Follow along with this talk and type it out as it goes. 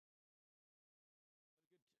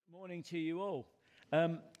Morning to you all.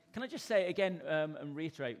 Can I just say again and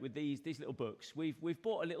reiterate with these little books, we've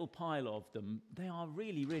bought a little pile of them. They are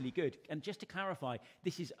really, really good. And just to clarify,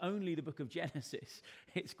 this is only the book of Genesis.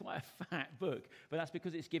 It's quite a fat book, but that's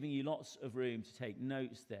because it's giving you lots of room to take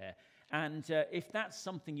notes there. And if that's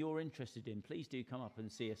something you're interested in, please do come up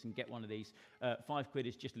and see us and get one of these. £5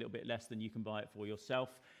 is just a little bit less than you can buy it for yourself.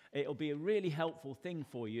 It'll be a really helpful thing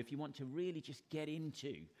for you if you want to really just get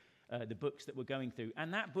into the books that we're going through.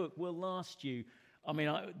 And that book will last you,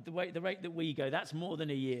 the rate that we go, that's more than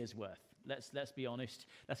a year's worth. Let's be honest.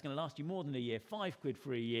 That's going to last you more than a year. £5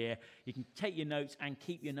 for a year. You can take your notes and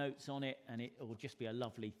keep your notes on it, and it will just be a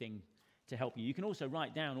lovely thing to help you. You can also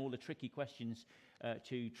write down all the tricky questions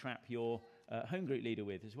to trap your home group leader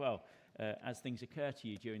with as well, as things occur to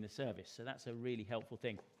you during the service. So that's a really helpful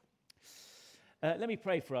thing. Let me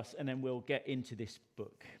pray for us, and then we'll get into this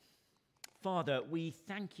book. Father, we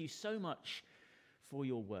thank you so much for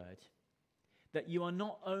your word, that you are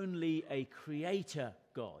not only a creator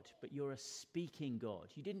God, but you're a speaking God.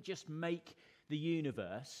 You didn't just make the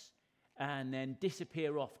universe and then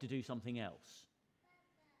disappear off to do something else.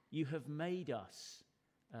 You have made us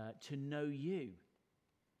to know you.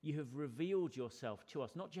 You have revealed yourself to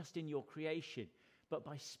us, not just in your creation, but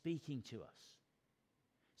by speaking to us.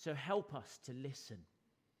 So help us to listen.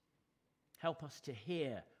 Help us to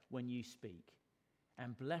hear when you speak.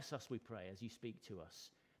 And bless us, we pray, as you speak to us,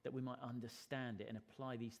 that we might understand it and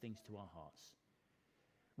apply these things to our hearts.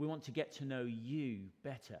 We want to get to know you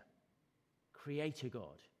better, Creator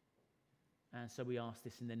God. And so we ask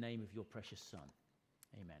this in the name of your precious Son.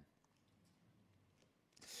 Amen.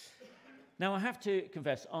 Now, I have to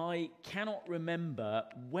confess, I cannot remember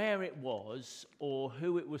where it was or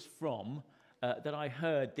who it was from that I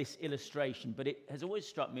heard this illustration, but it has always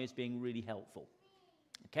struck me as being really helpful.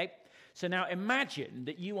 Okay? So now imagine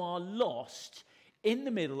that you are lost in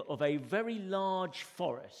the middle of a very large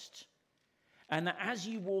forest, and that as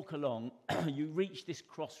you walk along, you reach this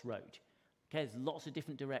crossroad. Okay, there's lots of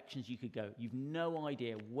different directions you could go. You've no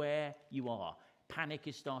idea where you are. Panic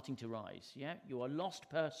is starting to rise. Yeah, you're a lost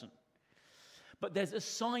person. But there's a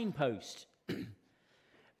signpost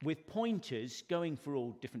with pointers going for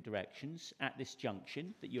all different directions at this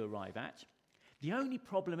junction that you arrive at. The only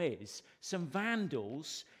problem is some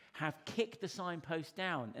vandals have kicked the signpost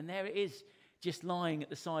down, and there it is, just lying at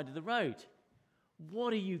the side of the road.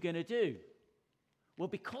 What are you going to do? Well,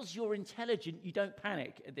 because you're intelligent, you don't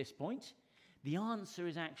panic at this point. The answer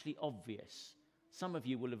is actually obvious. Some of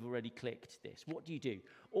you will have already clicked this. What do?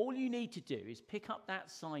 All you need to do is pick up that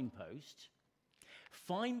signpost,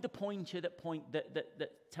 find the pointer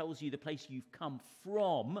that tells you the place you've come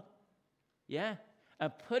from, yeah,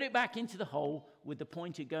 and put it back into the hole with the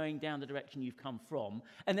pointer going down the direction you've come from,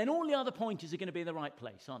 and then all the other pointers are going to be in the right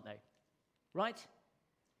place, aren't they? Right?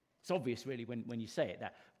 It's obvious, really, when you say it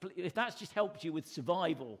that. If that's just helped you with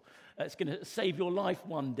survival, it's going to save your life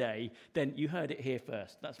one day, then you heard it here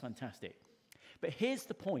first. That's fantastic. But here's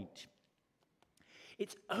the point.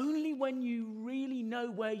 It's only when you really know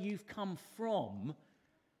where you've come from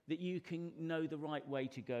that you can know the right way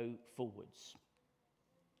to go forwards.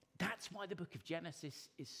 That's why the book of Genesis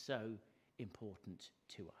is so important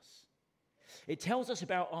to us. It tells us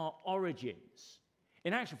about our origins.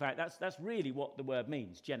 In actual fact, that's really what the word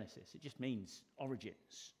means, Genesis. It just means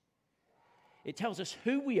origins. It tells us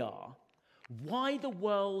who we are, why the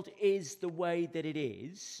world is the way that it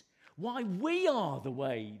is, why we are the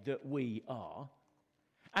way that we are.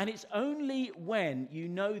 And it's only when you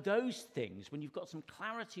know those things, when you've got some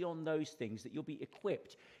clarity on those things, that you'll be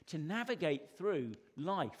equipped to navigate through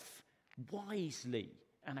life wisely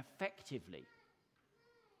and effectively.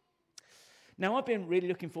 Now, I've been really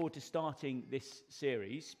looking forward to starting this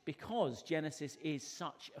series because Genesis is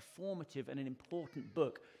such a formative and an important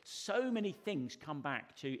book. So many things come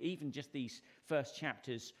back to even just these first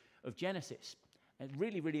chapters of Genesis. It's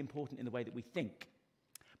really, really important in the way that we think.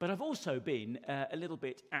 But I've also been a little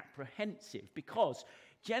bit apprehensive because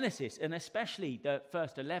Genesis, and especially the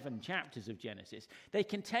first 11 chapters of Genesis, they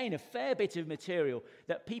contain a fair bit of material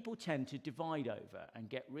that people tend to divide over and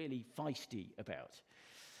get really feisty about.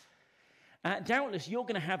 Doubtless, you're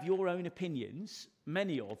going to have your own opinions,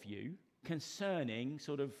 many of you, concerning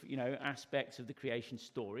aspects of the creation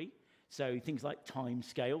story. So things like time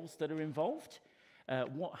scales that are involved,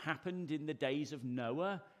 what happened in the days of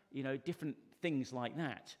Noah, different things like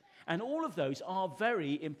that. And all of those are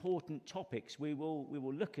very important topics. We will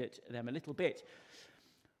look at them a little bit.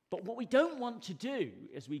 But what we don't want to do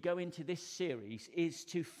as we go into this series is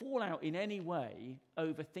to fall out in any way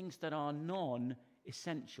over things that are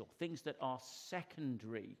non-essential, things that are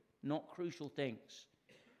secondary, not crucial things.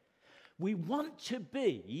 We want to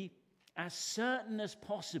be as certain as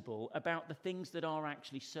possible about the things that are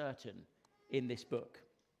actually certain in this book.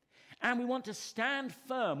 And we want to stand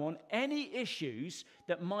firm on any issues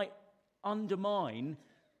that might undermine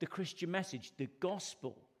the Christian message, the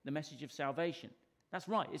gospel, the message of salvation. That's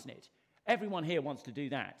right, isn't it? Everyone here wants to do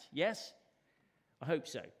that, yes? I hope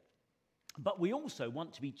so. But we also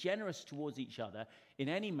want to be generous towards each other in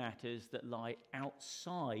any matters that lie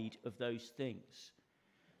outside of those things.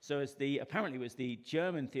 So as apparently was the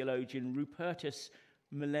German theologian Rupertus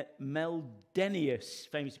Meldenius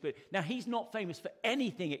famous. Now, he's not famous for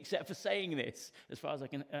anything except for saying this, as far as I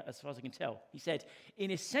can tell. He said, in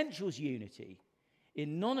essentials, unity;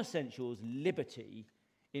 in non-essentials, liberty;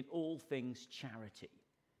 in all things, charity.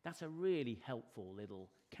 That's a really helpful little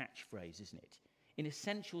catchphrase, isn't it? In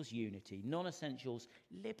essentials, unity; non-essentials,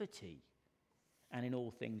 liberty; and in all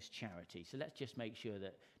things, charity. So let's just make sure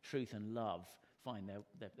that truth and love find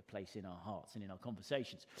their place in our hearts and in our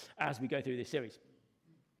conversations as we go through this series.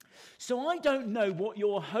 So I don't know what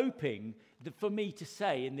you're hoping for me to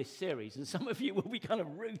say in this series, and some of you will be kind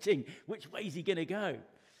of rooting which way is he going to go,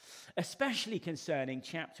 especially concerning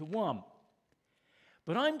chapter 1.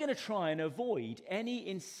 But I'm going to try and avoid any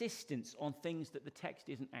insistence on things that the text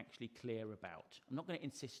isn't actually clear about. I'm not going to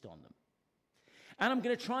insist on them. And I'm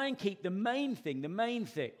going to try and keep the main thing.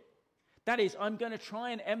 That is, I'm going to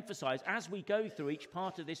try and emphasize, as we go through each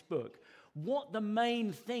part of this book, what the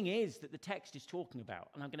main thing is that the text is talking about.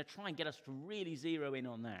 And I'm going to try and get us to really zero in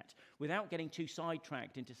on that without getting too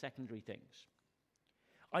sidetracked into secondary things.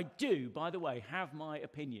 I do, by the way, have my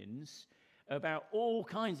opinions about all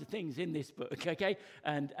kinds of things in this book, okay?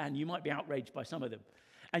 And you might be outraged by some of them.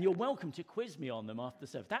 And you're welcome to quiz me on them after the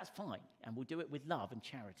service. That's fine. And we'll do it with love and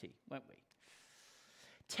charity, won't we?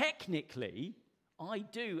 Technically, I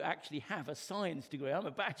do actually have a science degree. I'm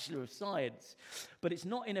a Bachelor of Science, but it's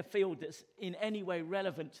not in a field that's in any way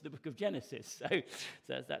relevant to the book of Genesis, so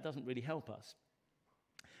that doesn't really help us.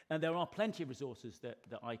 And there are plenty of resources that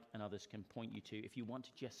I and others can point you to if you want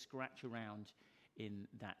to just scratch around in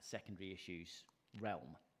that secondary issues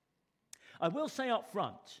realm. I will say up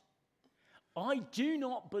front, I do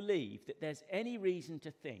not believe that there's any reason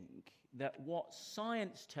to think that what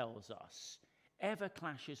science tells us ever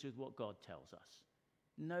clashes with what God tells us.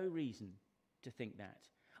 No reason to think that.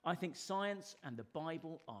 I think science and the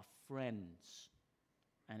Bible are friends.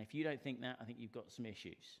 And if you don't think that, I think you've got some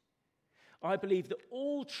issues. I believe that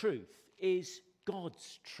all truth is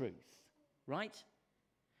God's truth, right?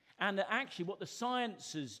 And that actually what the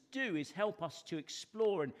sciences do is help us to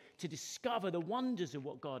explore and to discover the wonders of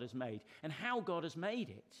what God has made and how God has made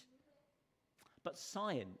it. But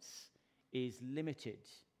science is limited.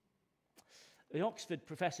 The Oxford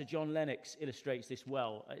professor John Lennox illustrates this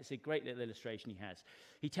well. It's a great little illustration he has.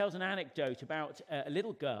 He tells an anecdote about a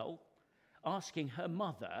little girl asking her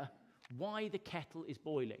mother why the kettle is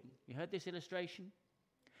boiling. You heard this illustration?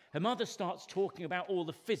 Her mother starts talking about all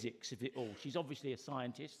the physics of it all. She's obviously a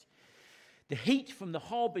scientist. The heat from the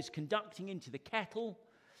hob is conducting into the kettle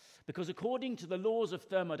because according to the laws of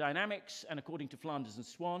thermodynamics and according to Flanders and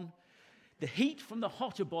Swan, the heat from the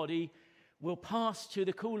hotter body will pass to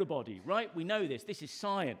the cooler body, right? We know this. This is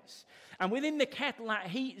science. And within the kettle, that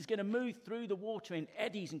heat is going to move through the water in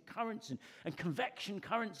eddies and currents, and convection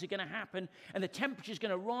currents are going to happen, and the temperature is going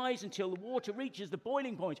to rise until the water reaches the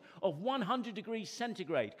boiling point of 100 degrees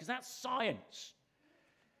centigrade, because that's science.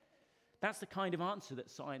 That's the kind of answer that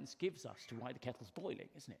science gives us to why the kettle's boiling,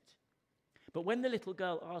 isn't it? But when the little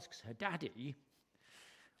girl asks her daddy,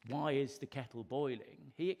 why is the kettle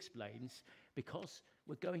boiling? He explains, because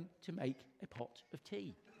we're going to make a pot of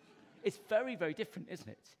tea. It's very, very different, isn't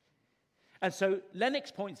it? And so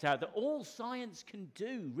Lennox points out that all science can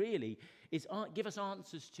do, really, is give us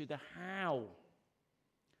answers to the how,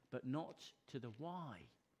 but not to the why.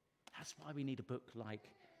 That's why we need a book like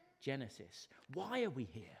Genesis. Why are we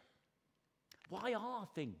here? Why are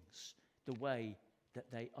things the way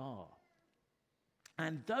that they are?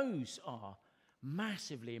 And those are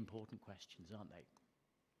massively important questions, aren't they?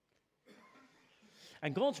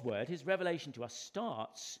 And God's word, his revelation to us,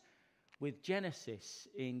 starts with Genesis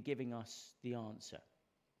in giving us the answer.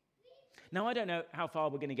 Now, I don't know how far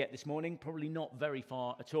we're going to get this morning, probably not very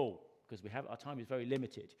far at all, because our time is very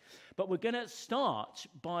limited. But we're going to start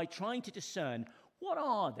by trying to discern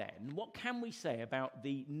what can we say about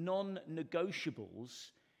the non-negotiables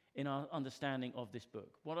in our understanding of this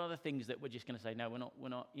book? What are the things that we're just going to say, no, we're not,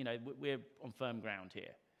 we're on firm ground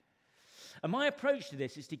here? And my approach to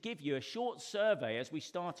this is to give you a short survey as we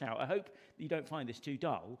start out. I hope you don't find this too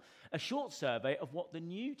dull. A short survey of what the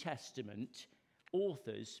New Testament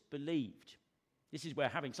authors believed. This is where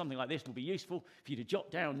having something like this will be useful for you to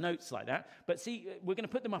jot down notes like that. But see, we're going to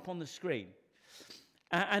put them up on the screen.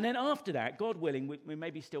 And then after that, God willing, we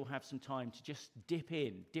maybe still have some time to just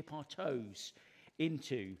dip our toes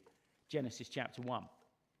into Genesis chapter 1.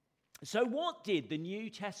 So what did the New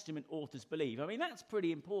Testament authors believe? I mean, that's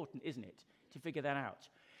pretty important, isn't it, to figure that out?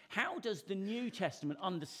 How does the New Testament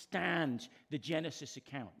understand the Genesis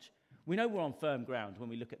account? We know we're on firm ground when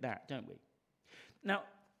we look at that, don't we? Now,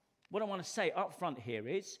 what I want to say up front here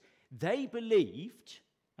is they believed,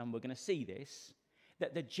 and we're going to see this,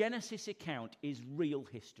 that the Genesis account is real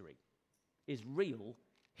history.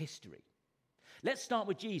 Let's start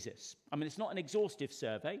with Jesus. I mean, it's not an exhaustive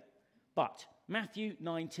survey, but Matthew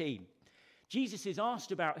 19. Jesus is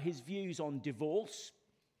asked about his views on divorce,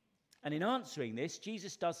 and in answering this,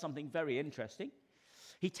 Jesus does something very interesting.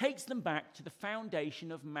 He takes them back to the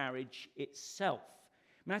foundation of marriage itself.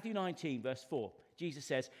 Matthew 19, verse 4, Jesus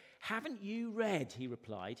says, "Haven't you read," he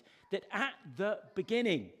replied, "that at the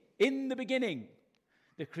beginning, in the beginning,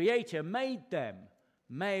 the Creator made them,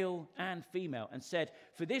 male and female, and said,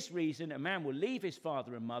 for this reason a man will leave his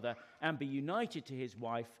father and mother and be united to his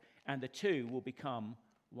wife, and the two will become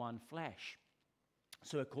one flesh."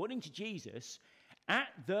 So according to Jesus, at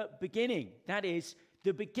the beginning, that is,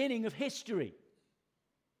 the beginning of history.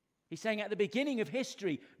 He's saying at the beginning of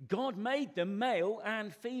history, God made them male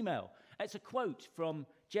and female. It's a quote from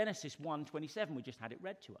Genesis 1:27. We just had it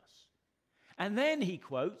read to us. And then he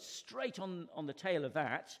quotes, straight on the tail of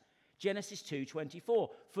that, Genesis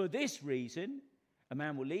 2:24. "For this reason, a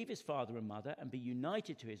man will leave his father and mother and be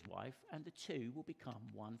united to his wife, and the two will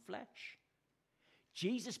become one flesh."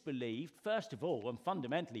 Jesus believed, first of all and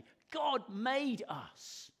fundamentally, God made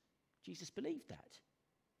us. Jesus believed that.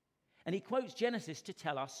 And he quotes Genesis to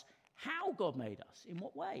tell us how God made us. In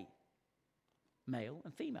what way? Male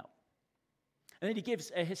and female. And then he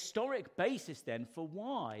gives a historic basis then for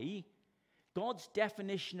why God's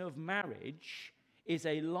definition of marriage is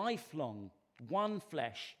a lifelong, one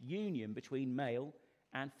flesh union between male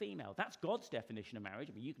and female. That's God's definition of marriage.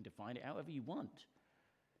 I mean, you can define it however you want.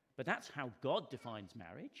 But that's how God defines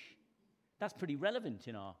marriage. That's pretty relevant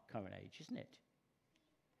in our current age, isn't it?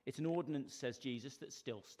 It's an ordinance, says Jesus, that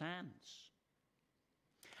still stands.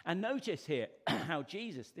 And notice here how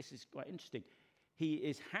Jesus, this is quite interesting, he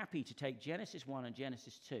is happy to take Genesis 1 and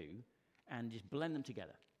Genesis 2 and just blend them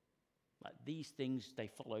together. Like these things, they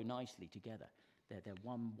follow nicely together. They're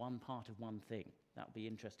one part of one thing. That'll be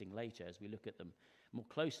interesting later as we look at them more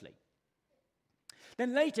closely.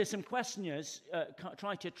 Then later, some questioners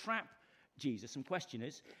try to trap Jesus. Some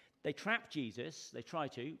questioners, they trap Jesus, they try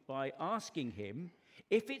to, by asking him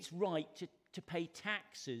if it's right to pay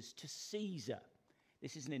taxes to Caesar.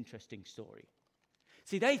 This is an interesting story.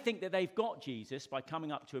 See, they think that they've got Jesus by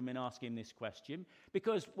coming up to him and asking him this question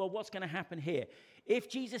because, well, what's going to happen here? If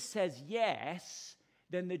Jesus says yes,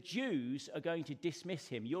 then the Jews are going to dismiss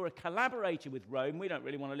him. You're a collaborator with Rome. We don't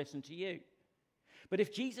really want to listen to you. But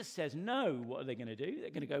if Jesus says no, what are they going to do? They're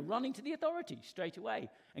going to go running to the authorities straight away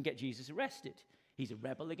and get Jesus arrested. He's a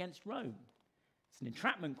rebel against Rome. It's an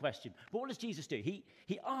entrapment question. But what does Jesus do?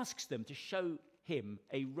 He asks them to show him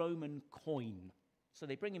a Roman coin. So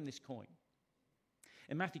they bring him this coin.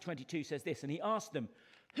 And Matthew 22 says this, and he asked them,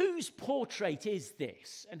 "Whose portrait is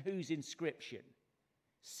this and whose inscription?"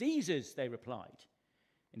 "Caesar's," they replied.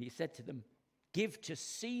 And he said to them, "Give to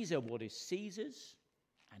Caesar what is Caesar's,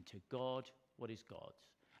 and to God what is God's."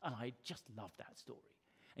 And I just love that story.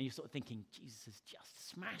 And you're sort of thinking, Jesus has just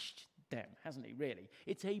smashed them, hasn't he, really?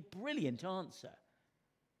 It's a brilliant answer.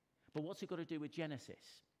 But what's it got to do with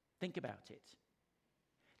Genesis? Think about it.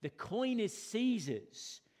 The coin is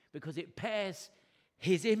Caesar's because it bears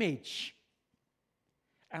his image.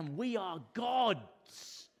 And we are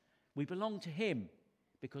God's. We belong to him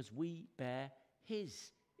because we bear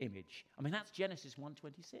his image. I mean, that's Genesis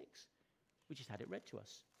 1:26. We just had it read to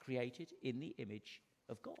us. Created in the image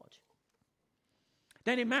of God.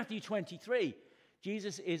 Then in Matthew 23,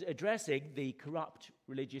 Jesus is addressing the corrupt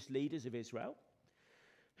religious leaders of Israel,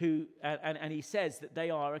 and he says that they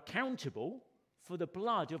are accountable for the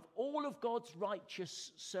blood of all of God's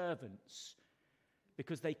righteous servants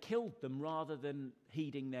because they killed them rather than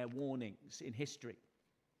heeding their warnings in history.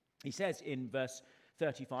 He says in verse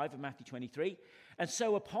 35 of Matthew 23, "And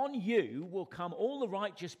so upon you will come all the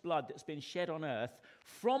righteous blood that's been shed on earth,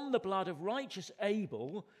 from the blood of righteous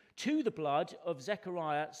Abel to the blood of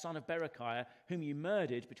Zechariah, son of Berechiah, whom you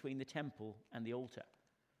murdered between the temple and the altar."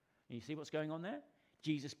 And you see what's going on there?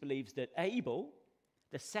 Jesus believes that Abel,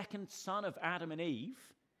 the second son of Adam and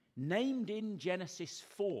Eve, named in Genesis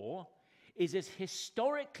 4, is as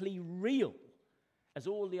historically real as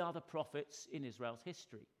all the other prophets in Israel's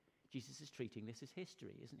history. Jesus is treating this as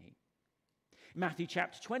history, isn't he? In Matthew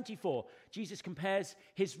chapter 24, Jesus compares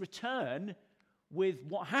his return with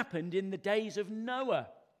what happened in the days of Noah.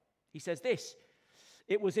 He says this,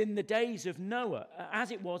 "It was in the days of Noah,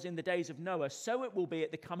 as it was in the days of Noah, so it will be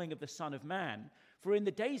at the coming of the Son of Man. For in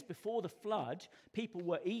the days before the flood, people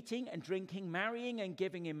were eating and drinking, marrying and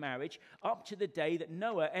giving in marriage, up to the day that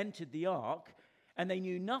Noah entered the ark, and they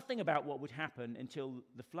knew nothing about what would happen until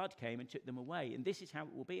the flood came and took them away. And this is how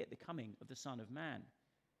it will be at the coming of the Son of Man."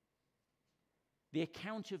 The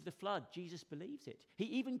account of the flood, Jesus believes it. He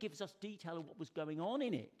even gives us detail of what was going on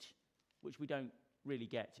in it, which we don't really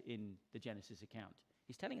get in the Genesis account.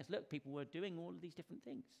 He's telling us, look, people were doing all of these different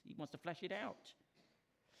things. He wants to flesh it out.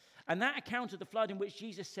 And that account of the flood in which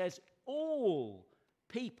Jesus says all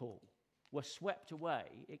people were swept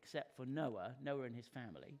away except for Noah and his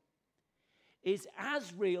family, is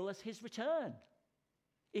as real as his return.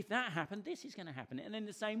 If that happened, this is going to happen. And in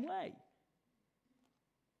the same way,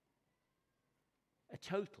 a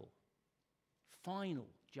total, final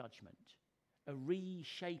judgment, a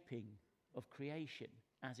reshaping of creation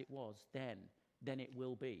as it was then it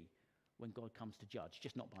will be when God comes to judge,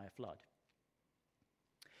 just not by a flood.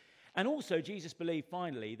 And also, Jesus believed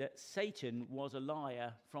finally that Satan was a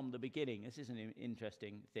liar from the beginning. This is an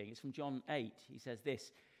interesting thing. It's from John 8. He says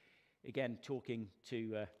this, again talking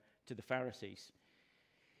to the Pharisees.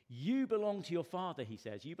 "You belong to your father," he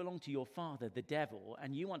says. "You belong to your father, the devil,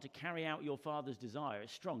 and you want to carry out your father's desire."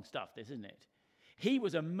 It's strong stuff, this, isn't it? "He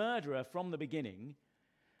was a murderer from the beginning,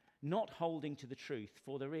 not holding to the truth,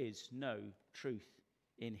 for there is no truth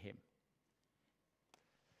in him."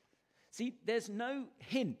 See, there's no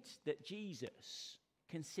hint that Jesus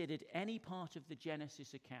considered any part of the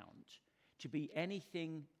Genesis account to be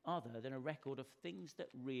anything other than a record of things that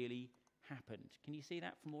really happened. Can you see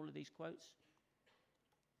that from all of these quotes?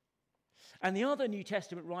 And the other New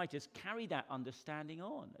Testament writers carry that understanding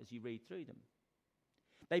on as you read through them.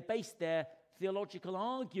 They base their theological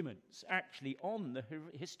arguments actually on the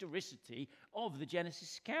historicity of the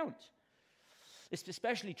Genesis account. It's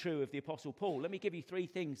especially true of the Apostle Paul. Let me give you 3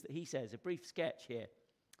 things that he says, a brief sketch here.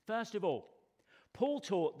 First of all, Paul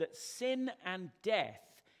taught that sin and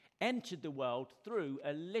death entered the world through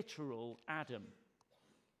a literal Adam.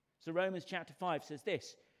 So Romans chapter 5 says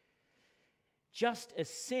this, "Just as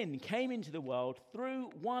sin came into the world through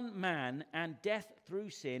one man, and death through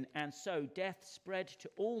sin, and so death spread to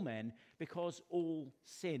all men because all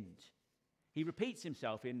sinned." He repeats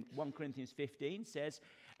himself in 1 Corinthians 15, says,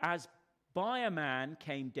 "As by a man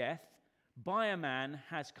came death, by a man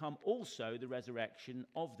has come also the resurrection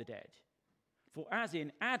of the dead. For as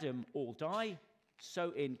in Adam all die,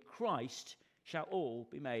 so in Christ shall all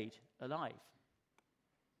be made alive."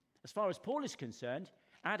 As far as Paul is concerned,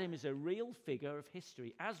 Adam is a real figure of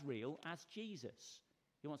history, as real as Jesus.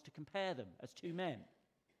 He wants to compare them as 2 men.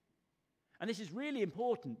 And this is really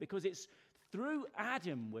important because it's through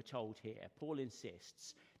Adam, we're told here, Paul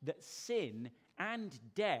insists, that sin and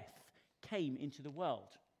death came into the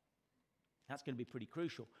world. That's going to be pretty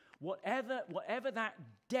crucial. Whatever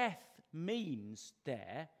that death means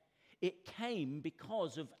there, it came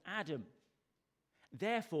because of Adam.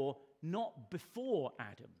 Therefore, not before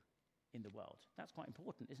Adam in the world. That's quite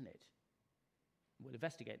important, isn't it? We'll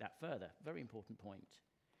investigate that further. Very important point.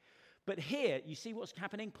 But here, you see what's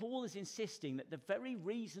happening? Paul is insisting that the very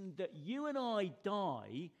reason that you and I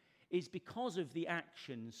die is because of the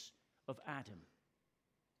actions of Adam.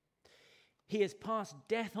 He has passed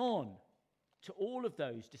death on to all of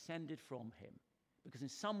those descended from him, because in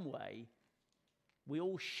some way, we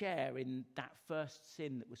all share in that first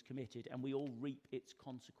sin that was committed, and we all reap its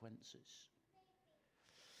consequences.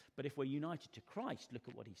 But if we're united to Christ, look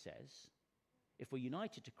at what he says. If we're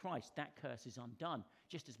united to Christ, that curse is undone.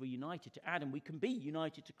 Just as we're united to Adam, we can be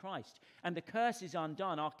united to Christ. And the curse is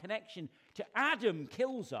undone. Our connection to Adam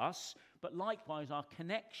kills us, but likewise our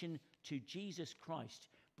connection to Jesus Christ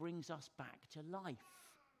brings us back to life.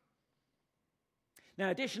 Now,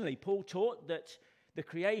 additionally, Paul taught that the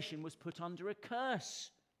creation was put under a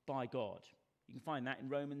curse by God. You can find that in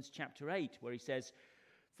Romans chapter 8, where he says,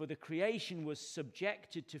 "For the creation was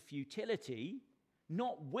subjected to futility,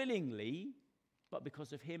 not willingly, but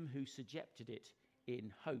because of him who subjected it in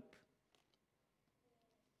hope."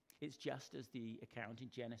 It's just as the account in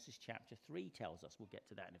Genesis chapter 3 tells us. We'll get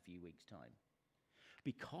to that in a few weeks' time.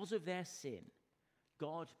 Because of their sin,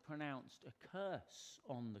 God pronounced a curse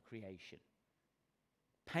on the creation.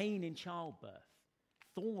 Pain in childbirth,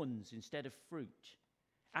 thorns instead of fruit.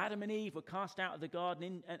 Adam and Eve were cast out of the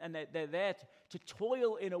garden, and they're there to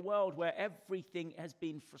toil in a world where everything has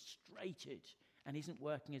been frustrated and isn't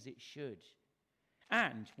working as it should,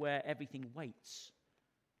 and where everything waits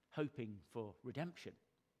hoping for redemption.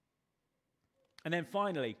 And then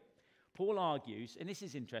finally, Paul argues, and this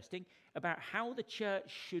is interesting, about how the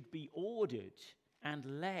church should be ordered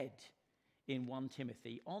and led in 1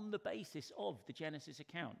 Timothy on the basis of the Genesis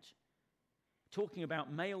account. Talking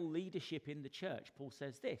about male leadership in the church, Paul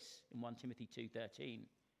says this in 1 Timothy 2:13.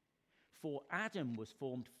 For Adam was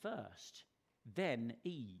formed first, then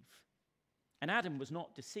Eve. And Adam was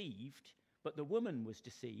not deceived, but the woman was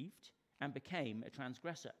deceived and became a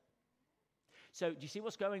transgressor. So do you see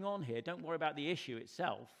what's going on here? Don't worry about the issue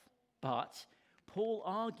itself, but Paul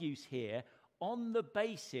argues here on the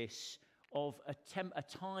basis of a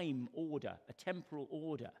time order, a temporal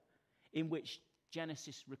order, in which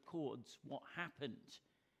Genesis records what happened.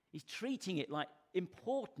 He's treating it like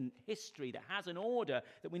important history that has an order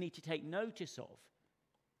that we need to take notice of.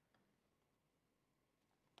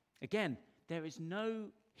 Again, there is no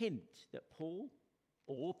hint that Paul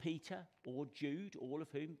or Peter or Jude, all of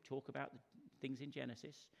whom talk about the things in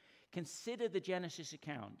Genesis, consider the Genesis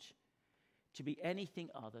account to be anything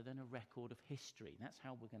other than a record of history. That's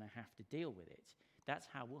how we're going to have to deal with it. That's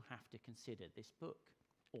how we'll have to consider this book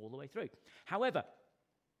all the way through. However,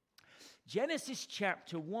 Genesis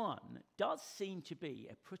chapter 1 does seem to be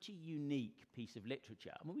a pretty unique piece of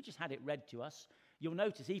literature. I mean, we just had it read to us. You'll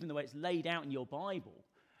notice even the way it's laid out in your Bible,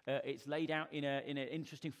 it's laid out in an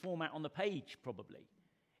interesting format on the page, probably.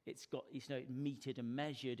 It's got, metered and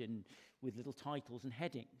measured and with little titles and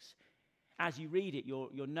headings. As you read it,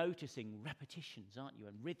 you're noticing repetitions, aren't you,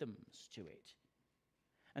 and rhythms to it.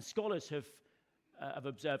 And scholars have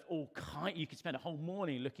observed all kinds. You could spend a whole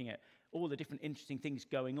morning looking at all the different interesting things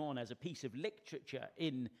going on as a piece of literature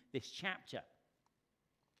in this chapter.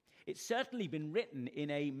 It's certainly been written in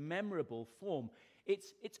a memorable form.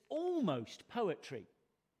 It's almost poetry,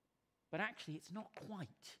 but actually it's not quite.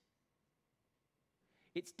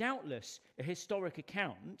 It's doubtless a historic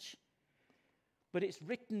account, but it's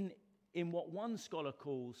written in what one scholar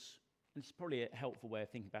calls, and it's probably a helpful way of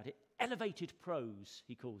thinking about it, elevated prose,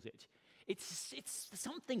 he calls it. It's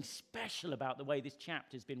something special about the way this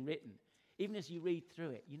chapter has been written. Even as you read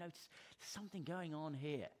through it, you notice there's something going on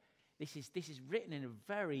here. This is written in a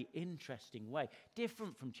very interesting way,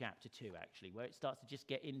 different from chapter 2, actually, where it starts to just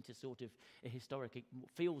get into sort of a historic,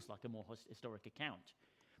 feels like a more historic account.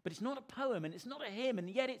 But it's not a poem, and it's not a hymn, and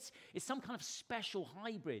yet it's some kind of special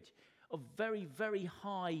hybrid of very, very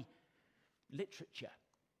high literature.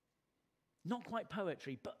 Not quite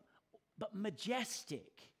poetry, but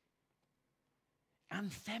majestic,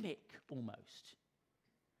 anthemic almost.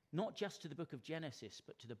 Not just to the book of Genesis,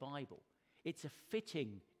 but to the Bible. It's a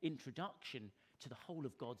fitting introduction to the whole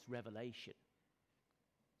of God's revelation.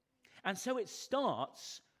 And so it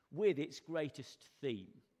starts with its greatest theme.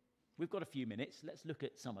 We've got a few minutes. Let's look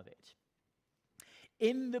at some of it.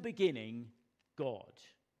 In the beginning, God.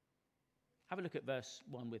 Have a look at verse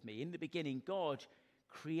 1 with me. In the beginning, God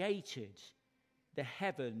created the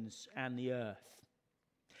heavens and the earth.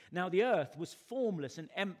 Now the earth was formless and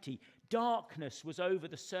empty. Darkness was over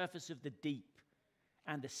the surface of the deep,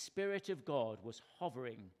 and the Spirit of God was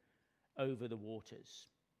hovering over the waters.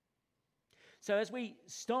 So as we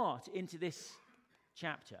start into this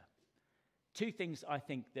chapter, two things I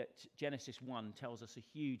think that Genesis 1 tells us a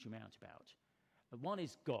huge amount about. One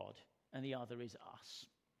is God, and the other is us,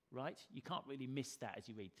 right? You can't really miss that as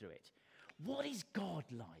you read through it. What is God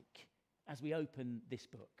like as we open this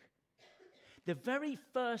book? The very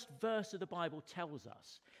first verse of the Bible tells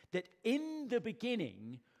us that in the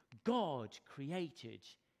beginning, God created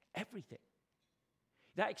everything.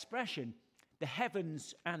 That expression, the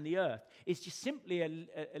heavens and the earth, is just simply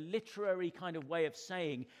a literary kind of way of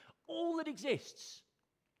saying all that exists,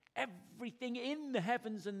 everything in the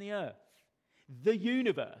heavens and the earth, the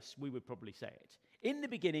universe, we would probably say it. In the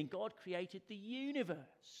beginning, God created the universe.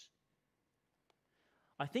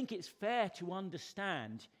 I think it's fair to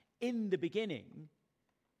understand in the beginning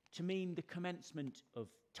to mean the commencement of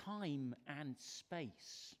time and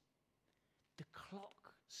space. The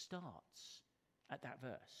clock starts at that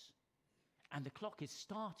verse. And the clock is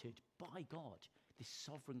started by God, this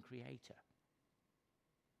sovereign creator.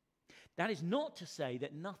 That is not to say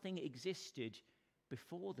that nothing existed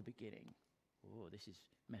before the beginning. Oh, this is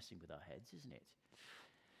messing with our heads, isn't it?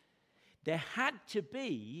 There had to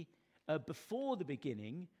be a before the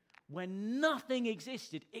beginning when nothing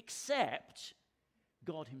existed except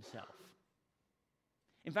God himself.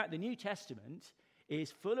 In fact, the New Testament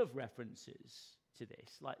is full of references to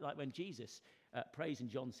this, like when Jesus prays in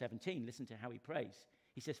John 17. Listen to how he prays.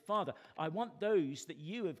 He says, Father, I want those that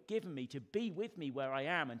you have given me to be with me where I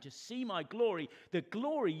am and to see my glory, the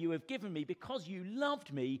glory you have given me because you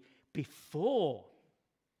loved me before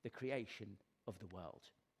the creation of the world.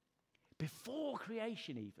 Before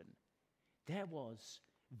creation even, there was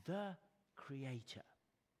the Creator.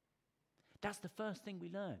 That's the first thing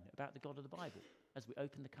we learn about the God of the Bible as we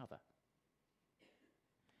open the cover.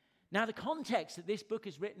 Now, the context that this book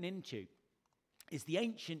is written into is the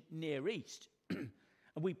ancient Near East.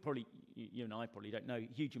 And you and I probably don't know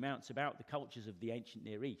huge amounts about the cultures of the ancient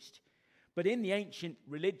Near East. But in the ancient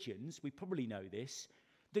religions, we probably know this,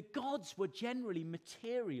 the gods were generally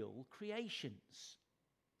material creations.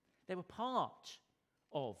 They were part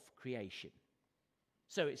of creation.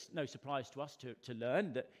 So it's no surprise to us to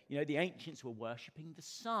learn that, the ancients were worshipping the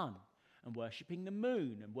sun and worshipping the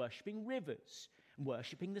moon and worshipping rivers and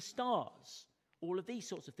worshipping the stars. All of these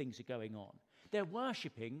sorts of things are going on. They're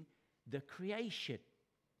worshipping the creation.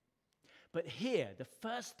 But here, the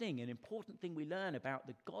first thing, an important thing we learn about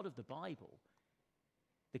the God of the Bible,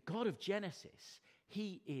 the God of Genesis,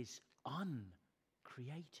 he is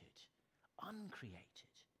uncreated. Uncreated.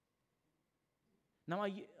 Now,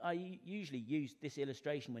 I usually use this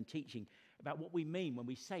illustration when teaching about what we mean when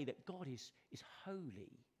we say that God is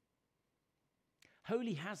holy.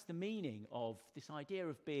 Holy has the meaning of this idea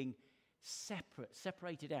of being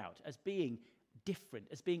separated out, as being different,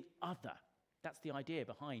 as being other. That's the idea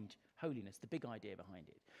behind holiness, the big idea behind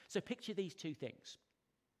it. So picture these two things.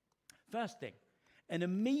 First thing, an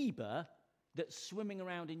amoeba that's swimming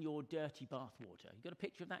around in your dirty bathwater. You got a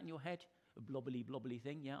picture of that in your head? A blobbly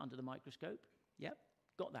thing, under the microscope? Yep,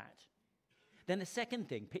 got that. Then the second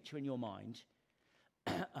thing, picture in your mind,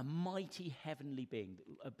 a mighty heavenly being,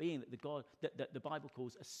 a being that the Bible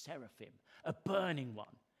calls a seraphim, a burning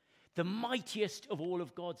one, the mightiest of all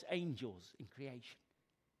of God's angels in creation.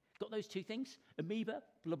 Got those two things? Amoeba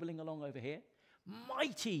blubbling along over here,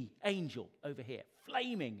 mighty angel over here,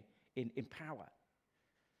 flaming in power.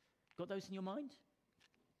 Got those in your mind?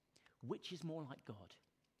 Which is more like God?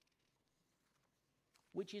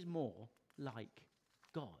 Which is more like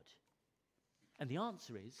God? And the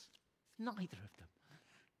answer is neither of them.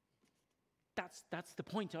 That's the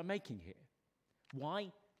point I'm making here.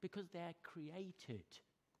 Why? Because they're created.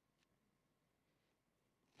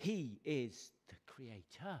 He is the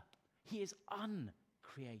creator. He is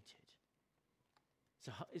uncreated.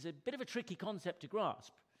 So it's a bit of a tricky concept to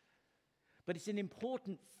grasp, but it's an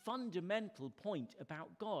important fundamental point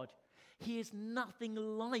about God. He is nothing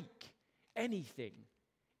like anything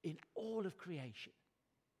in all of creation.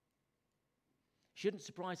 Shouldn't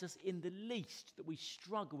surprise us in the least that we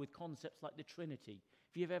struggle with concepts like the Trinity.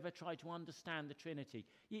 If you've ever tried to understand the Trinity,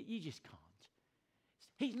 you just can't.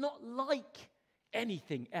 He's not like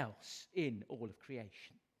anything else in all of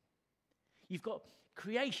creation. You've got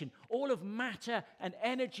creation, all of matter and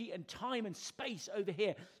energy and time and space over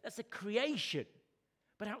here. That's a creation.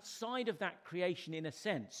 But outside of that creation, in a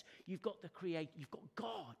sense, you've got you've got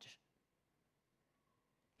God.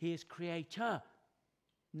 He is creator,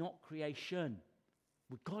 not creation.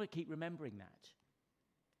 We've got to keep remembering that.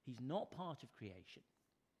 He's not part of creation.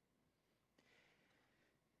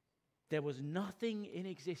 There was nothing in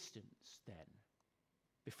existence then,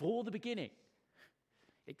 before the beginning,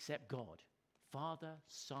 except God, Father,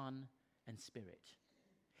 Son, and Spirit.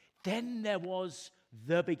 Then there was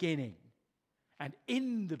the beginning. And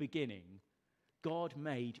in the beginning, God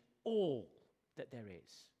made all that there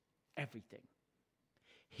is, everything.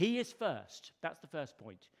 He is first. That's the first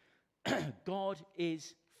point. God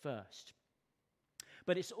is first.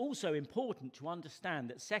 But it's also important to understand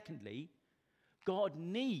that, secondly, God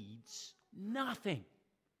needs nothing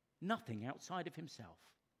outside of himself.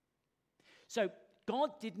 So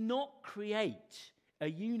God did not create a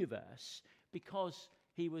universe because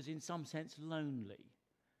he was in some sense lonely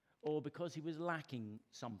or because he was lacking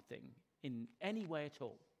something in any way at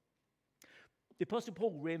all. The Apostle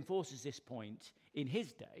Paul reinforces this point in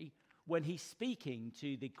his day when he's speaking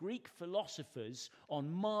to the Greek philosophers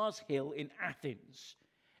on Mars Hill in Athens.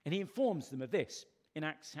 And he informs them of this in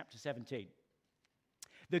Acts chapter 17.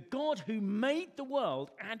 The God who made the world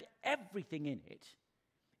and everything in it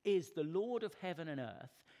is the Lord of heaven and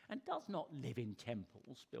earth and does not live in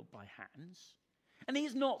temples built by hands. And he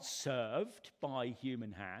is not served by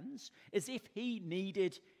human hands as if he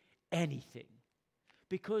needed anything,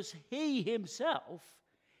 because he himself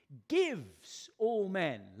gives all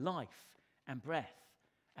men life and breath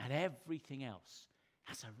and everything else.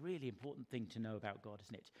 That's a really important thing to know about God,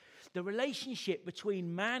 isn't it? The relationship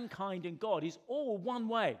between mankind and God is all one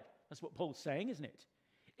way. That's what Paul's saying, isn't it?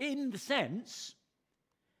 In the sense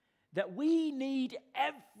that we need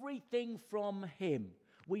everything from him.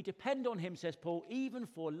 We depend on him, says Paul, even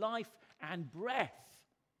for life and breath.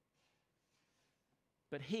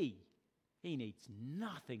 But he needs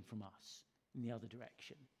nothing from us in the other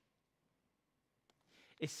direction.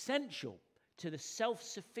 essential to the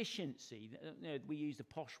self-sufficiency. We use the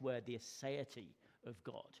posh word, the aseity of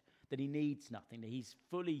God, that he needs nothing, that he's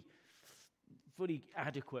fully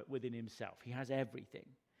adequate within himself. He has everything.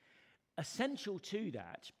 Essential to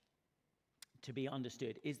that, to be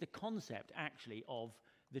understood, is the concept, actually, of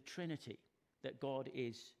the Trinity, that God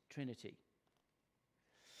is Trinity.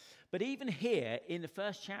 But even here, in the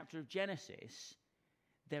first chapter of Genesis,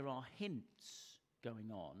 there are hints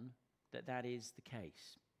going on that is the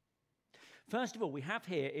case. First of all, we have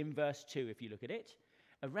here in verse 2, if you look at it,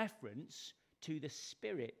 a reference to the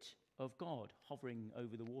Spirit of God hovering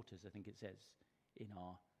over the waters, I think it says in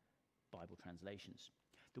our Bible translations.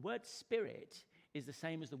 The word Spirit is the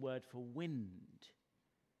same as the word for wind.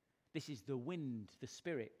 This is the wind, the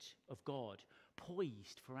Spirit of God,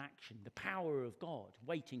 poised for action, the power of God,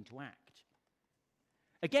 waiting to act.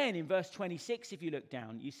 Again, in verse 26, if you look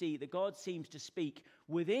down, you see that God seems to speak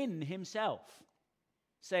within himself,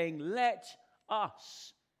 saying, "Let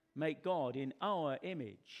us make God in our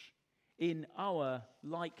image, in our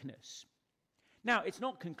likeness." Now, it's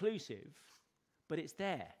not conclusive, but it's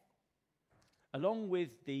there, along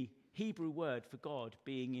with the Hebrew word for God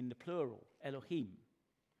being in the plural, Elohim.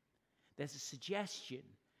 There's a suggestion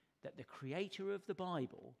that the creator of the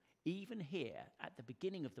Bible, even here at the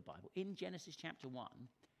beginning of the Bible, in Genesis chapter 1,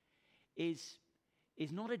 is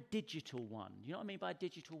not a digital one. You know what I mean by a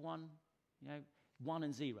digital one? 1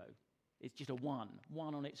 and 0. It's just a one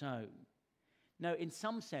on its own. No, in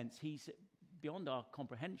some sense, he's, beyond our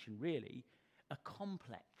comprehension, really, a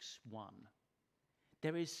complex one.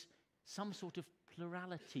 There is some sort of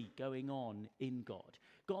plurality going on in God.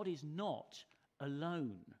 God is not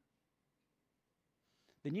alone.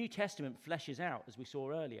 The New Testament fleshes out, as we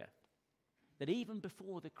saw earlier, that even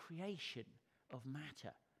before the creation of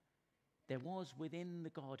matter, there was within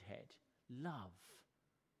the Godhead love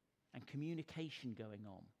and communication going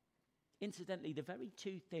on. Incidentally, the very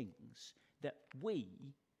two things that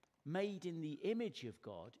we, made in the image of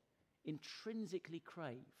God, intrinsically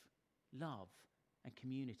crave, love and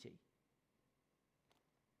community.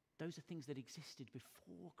 Those are things that existed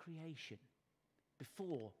before creation,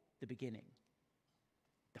 before the beginning.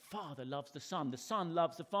 The Father loves the Son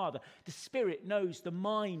loves the Father. The Spirit knows the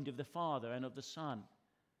mind of the Father and of the Son.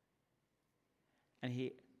 And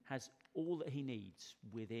he has all that he needs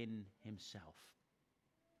within himself.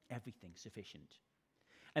 Everything sufficient.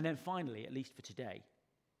 And then finally, at least for today,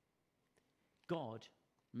 God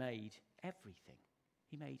made everything.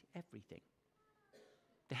 He made everything.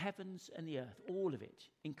 The heavens and the earth, all of it,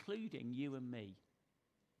 including you and me.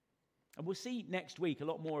 And we'll see next week a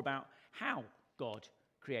lot more about how God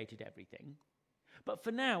created everything. But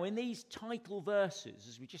for now, in these title verses,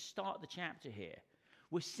 as we just start the chapter here,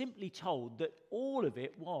 we're simply told that all of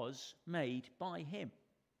it was made by him.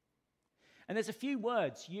 And there's a few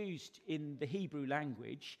words used in the Hebrew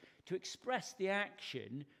language to express the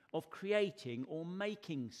action of creating or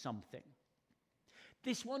making something.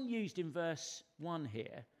 This one used in verse 1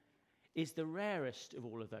 here is the rarest of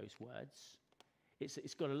all of those words.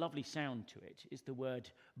 It's got a lovely sound to it. It's the word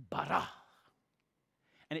bara.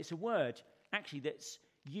 And it's a word, actually, that's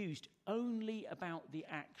used only about the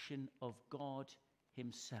action of God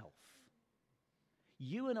himself.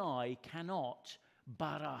 You and I cannot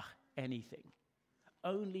bara anything.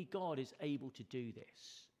 Only God is able to do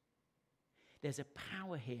this. There's a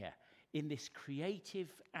power here in this creative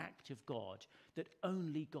act of God that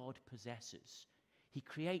only God possesses. He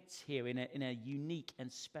creates here in a unique and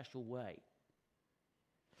special way.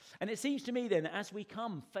 And it seems to me then that as we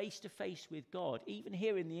come face to face with God, even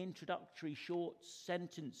here in the introductory short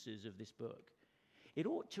sentences of this book, it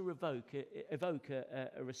ought to evoke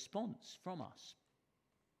a response from us.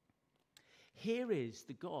 Here is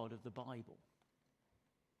the God of the Bible.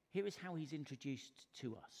 Here is how he's introduced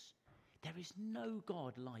to us. There is no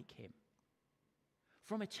God like him.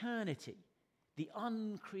 From eternity, the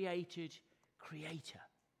uncreated creator,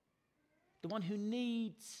 the one who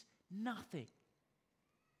needs nothing,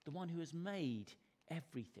 the one who has made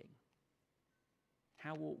everything.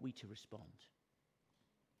 How ought we to respond?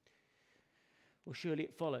 Well, surely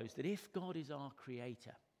it follows that if God is our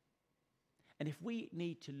creator, and if we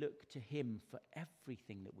need to look to him for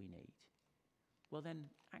everything that we need, well then,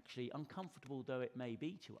 actually, uncomfortable though it may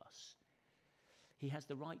be to us, he has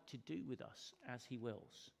the right to do with us as he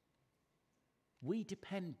wills. We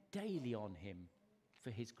depend daily on him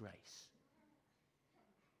for his grace.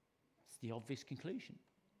 It's the obvious conclusion.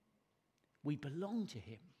 We belong to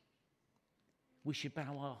him. We should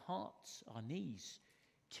bow our hearts, our knees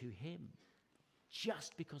to him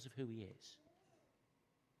just because of who he is.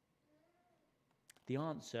 The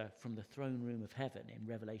answer from the throne room of heaven in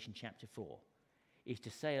Revelation chapter 4 is to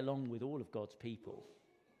say, along with all of God's people,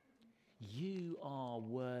 you are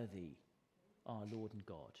worthy, our Lord and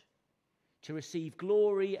God, to receive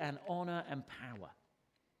glory and honor and power.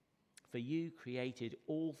 For you created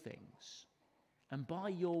all things, and by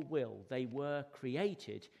your will they were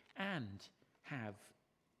created and have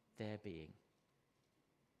their being.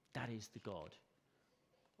 That is the God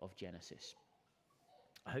of Genesis.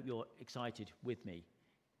 I hope you're excited with me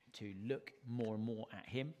to look more and more at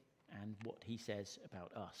him and what he says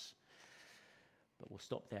about us. But we'll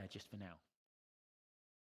stop there just for now.